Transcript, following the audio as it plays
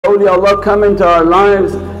awliya Allah come into our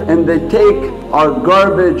lives and they take our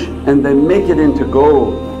garbage and they make it into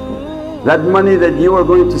gold. That money that you are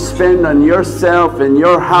going to spend on yourself and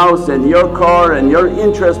your house and your car and your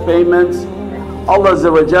interest payments, Allah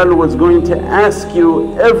was going to ask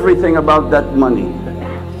you everything about that money.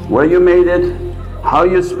 Where you made it, how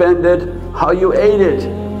you spend it, how you ate it.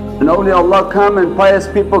 And awliya Allah come and pious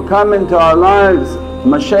people come into our lives,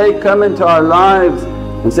 mashaykh come into our lives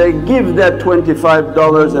and say, give that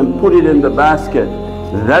 $25 and put it in the basket.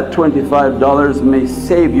 That $25 may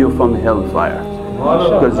save you from hellfire.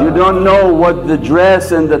 Because you don't know what the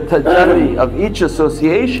dress and the tajalli of each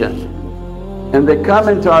association. And they come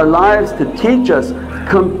into our lives to teach us,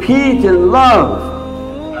 compete in love.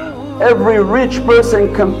 Every rich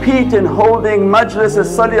person compete in holding majlis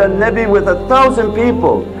as-sali al-Nabi with 1,000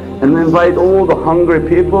 people and invite all the hungry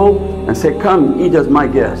people and say, come eat as my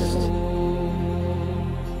guest.